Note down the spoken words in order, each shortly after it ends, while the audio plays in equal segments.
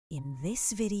In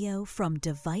this video from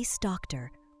Device Doctor,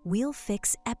 we'll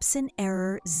fix Epson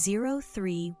error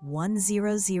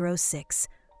 031006,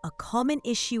 a common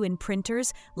issue in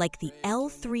printers like the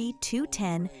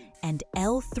L3210 and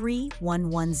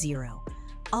L3110.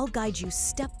 I'll guide you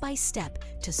step by step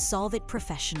to solve it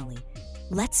professionally.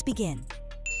 Let's begin.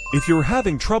 If you're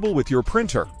having trouble with your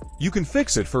printer, you can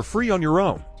fix it for free on your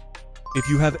own. If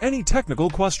you have any technical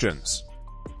questions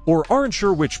or aren't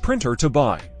sure which printer to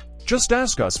buy, just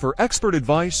ask us for expert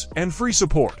advice and free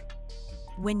support.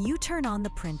 When you turn on the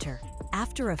printer,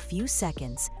 after a few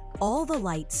seconds, all the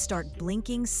lights start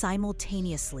blinking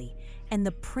simultaneously and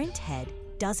the print head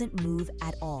doesn't move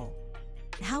at all.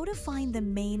 How to find the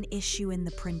main issue in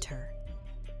the printer?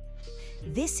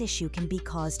 This issue can be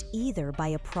caused either by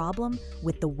a problem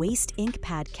with the waste ink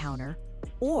pad counter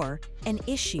or an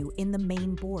issue in the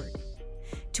main board.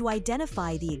 To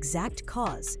identify the exact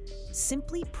cause,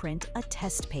 simply print a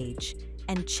test page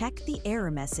and check the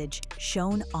error message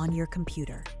shown on your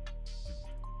computer.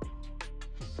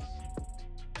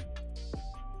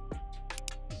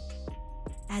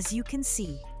 As you can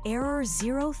see, error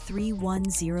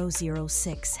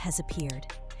 031006 has appeared.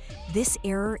 This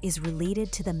error is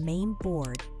related to the main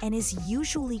board and is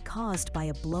usually caused by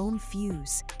a blown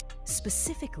fuse,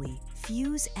 specifically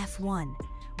fuse F1,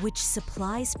 which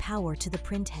supplies power to the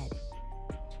printhead.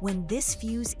 When this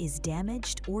fuse is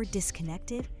damaged or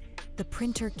disconnected, the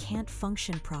printer can't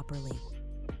function properly.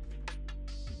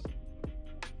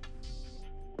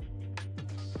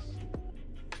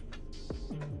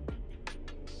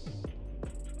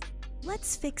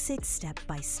 Let's fix it step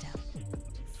by step.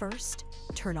 First,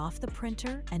 turn off the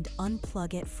printer and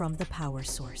unplug it from the power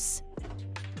source.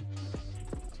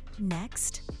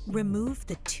 Next, remove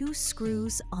the two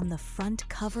screws on the front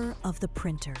cover of the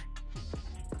printer.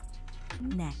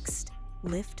 Next,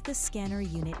 lift the scanner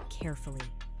unit carefully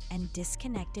and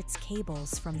disconnect its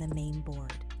cables from the main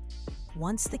board.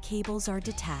 Once the cables are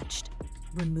detached,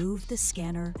 remove the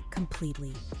scanner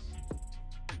completely.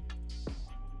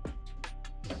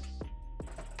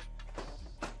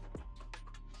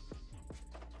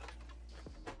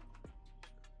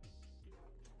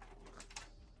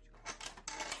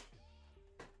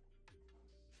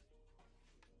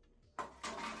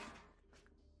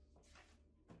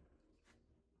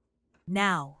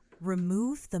 Now,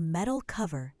 remove the metal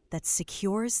cover that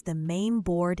secures the main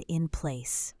board in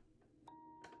place.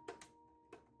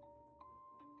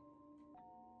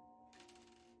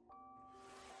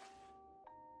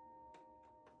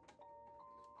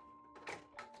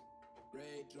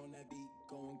 Rage on that beat,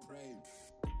 going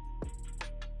crazy.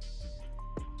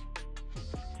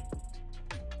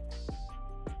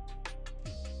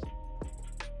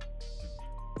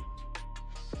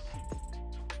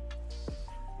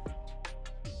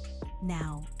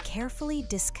 Now, carefully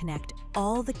disconnect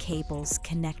all the cables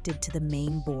connected to the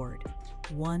main board,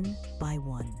 one by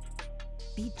one.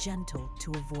 Be gentle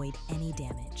to avoid any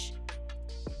damage.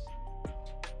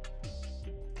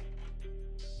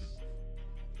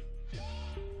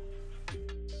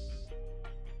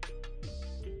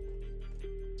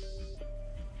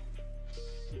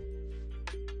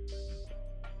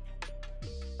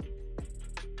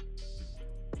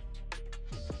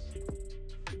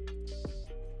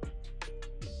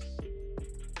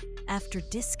 After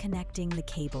disconnecting the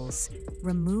cables,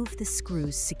 remove the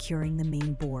screws securing the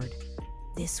main board.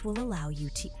 This will allow you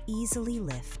to easily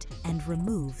lift and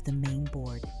remove the main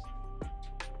board.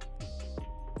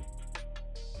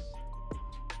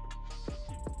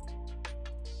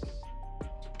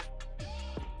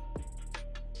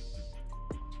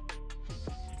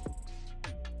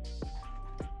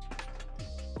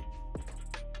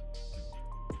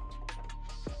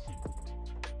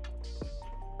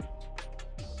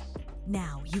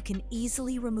 Now you can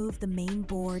easily remove the main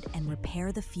board and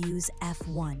repair the fuse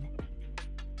F1.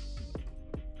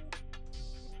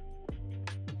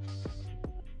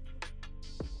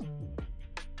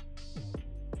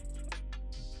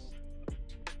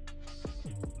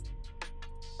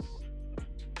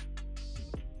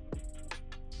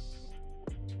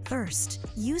 First,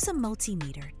 use a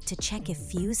multimeter to check if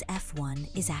fuse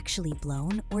F1 is actually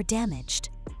blown or damaged.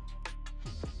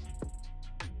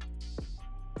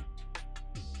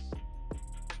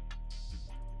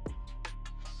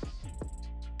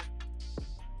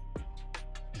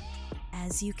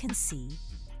 As you can see,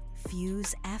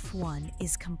 fuse F1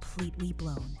 is completely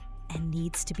blown and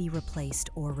needs to be replaced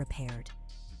or repaired.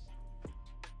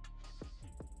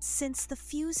 Since the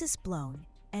fuse is blown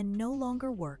and no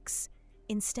longer works,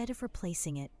 instead of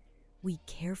replacing it, we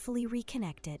carefully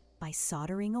reconnect it by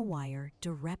soldering a wire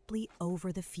directly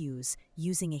over the fuse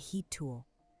using a heat tool.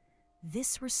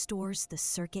 This restores the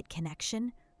circuit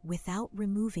connection without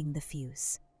removing the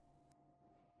fuse.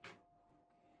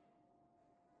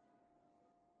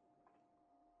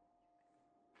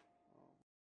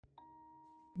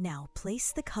 Now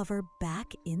place the cover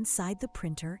back inside the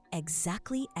printer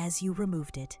exactly as you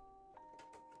removed it.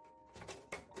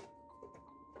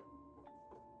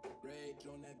 Rage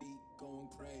on that beat, going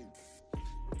crazy.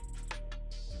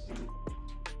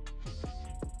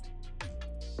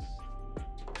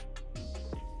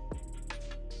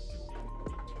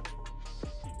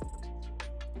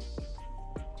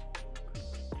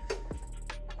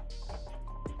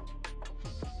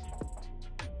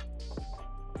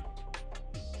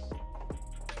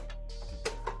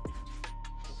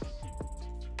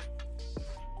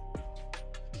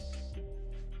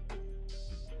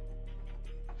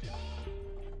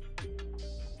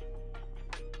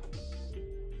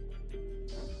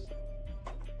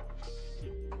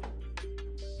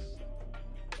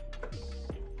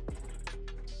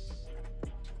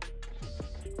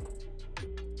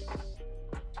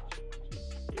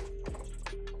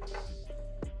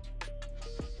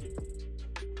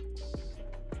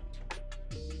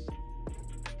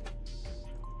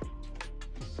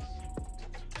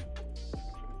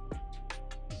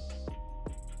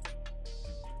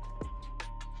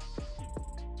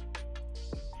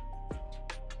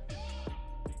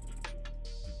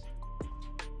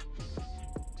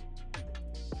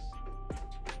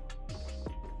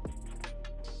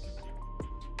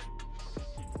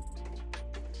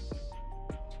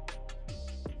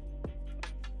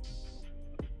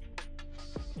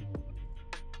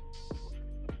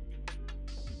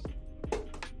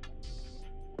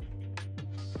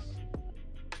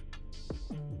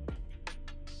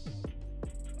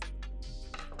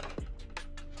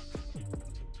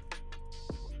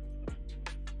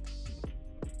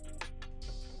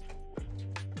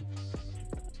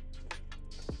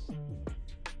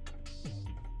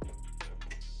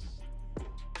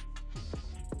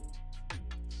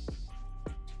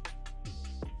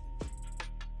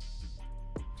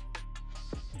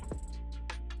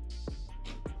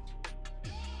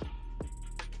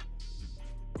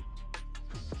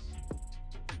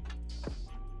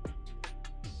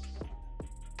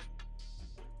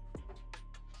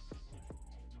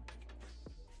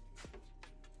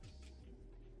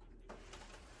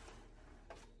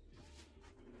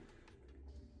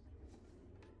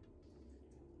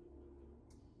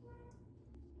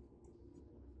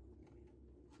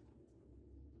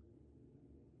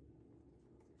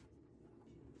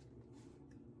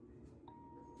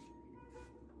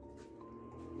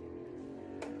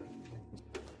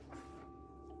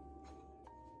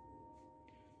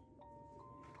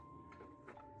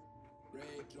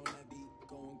 Rage on that beat,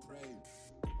 going crazy.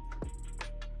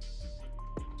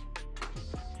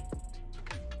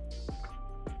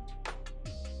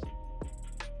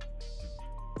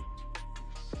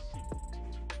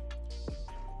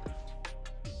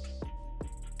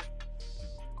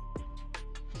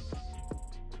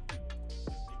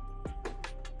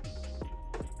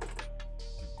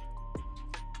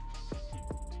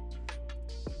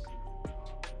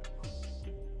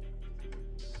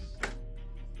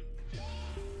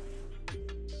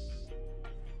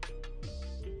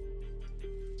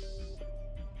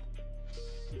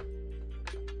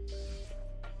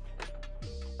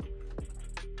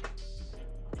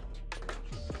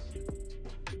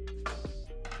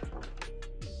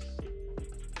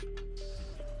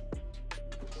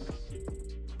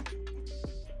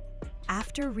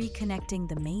 After reconnecting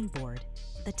the main board,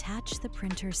 attach the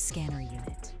printer's scanner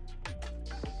unit.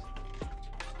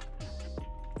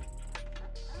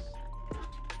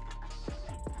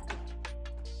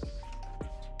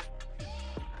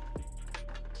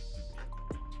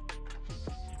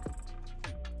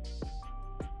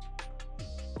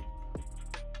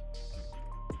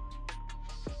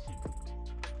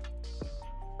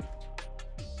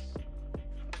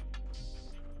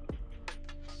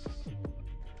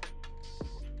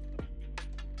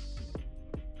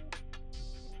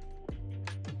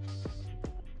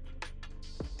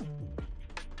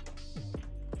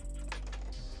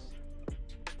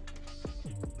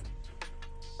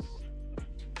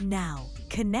 Now,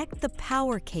 connect the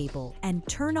power cable and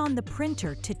turn on the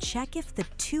printer to check if the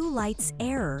two lights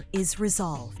error is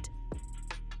resolved.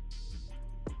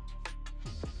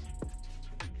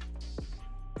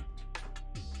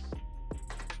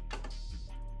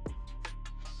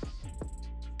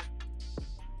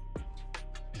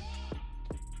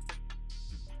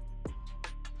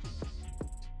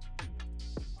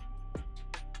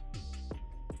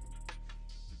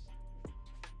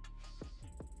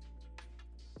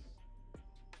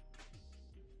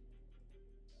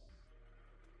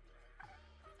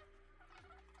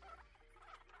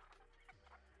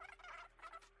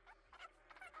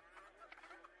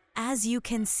 As you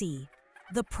can see,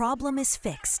 the problem is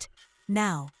fixed.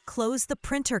 Now, close the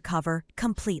printer cover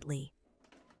completely.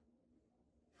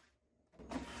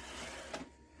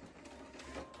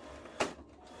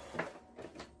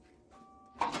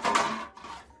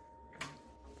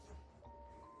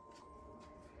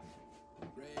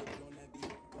 Rage on that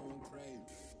beat, going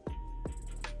crazy.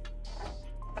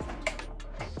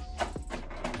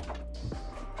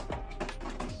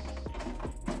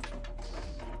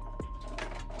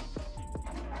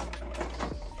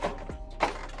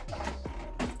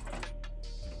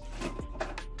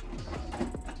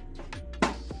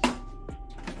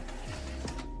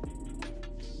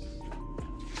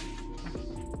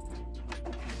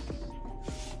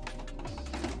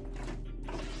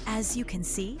 As you can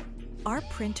see, our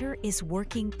printer is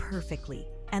working perfectly,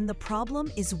 and the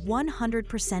problem is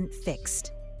 100%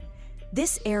 fixed.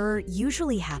 This error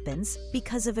usually happens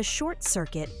because of a short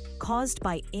circuit caused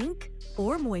by ink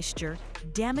or moisture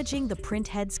damaging the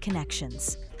printhead's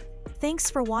connections. Thanks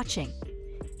for watching.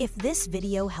 If this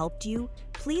video helped you,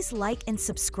 please like and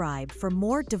subscribe for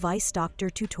more Device Doctor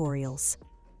tutorials.